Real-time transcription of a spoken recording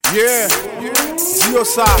Yeah, dis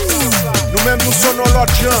ça. Nous-mêmes nous sommes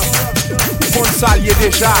l'autre gens. Pour ça, il est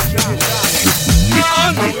déjà.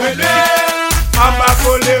 On nous relève, en bas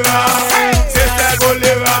choléra. C'est tel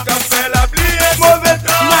choléra qui fait la pluie et mauvais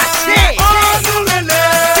temps. On nous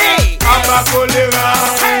relève, en bas choléra.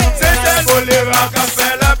 C'est tel choléra qui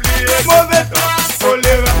fait la pluie et mauvais temps.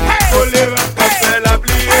 Choléra, choléra qui fait la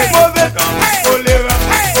pluie et mauvais temps. Choléra,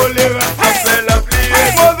 choléra qui fait la pluie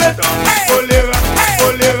et mauvais temps. Choléra,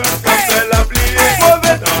 choléra qui fait la pluie et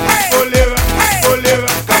mauvais temps. Choléra,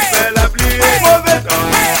 choléra qui fait la pluie et mauvais temps.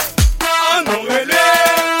 On nous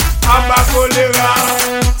relève, en bas choléra.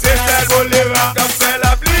 C'est tel choléra qui fait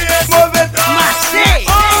la pluie et mauvais temps.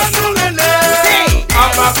 On nous relève, en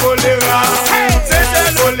bas choléra. C'est tel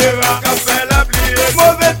choléra qui fait la pluie et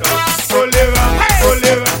mauvais temps. Choléra,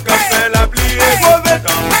 choléra qui fait la pluie et mauvais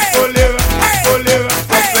temps. Choléra, choléra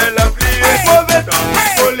qui fait la pluie et mauvais temps.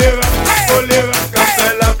 Choléra, choléra qui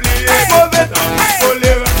fait la pluie et mauvais temps.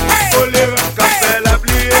 Choléra, choléra qui fait la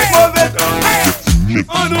pluie et mauvais temps.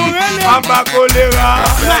 On nous relève, en bas choléra,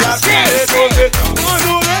 fait la pluie et mauvais temps. On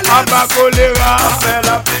nous relève, en bas choléra, fait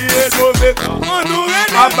la pluie et mauvais temps. On nous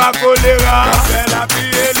relève, en bas choléra, fait la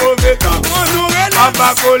pluie et mauvais temps. On nous relève, en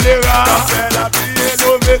bas choléra, fait la pluie et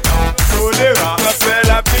mauvais temps. Choléra, fait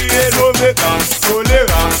la pluie et mauvais temps.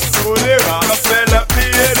 Choléra, choléra, fait la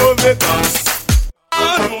pluie et mauvais temps.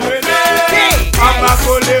 On nous relève, en bas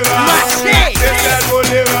choléra, c'est tel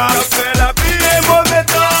choléra, fait la pluie et mauvais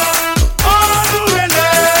temps. On nous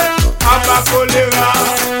relève, en bas choléra,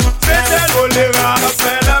 c'est tel choléra,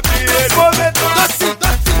 fait la pluie et mauvais temps.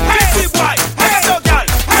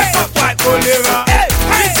 Choléra,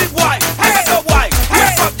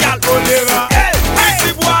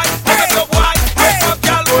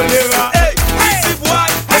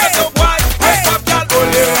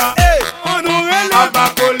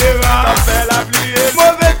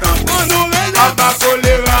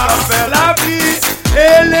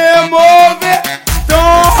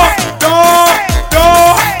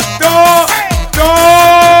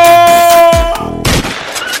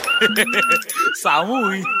 Ça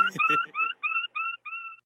mouille.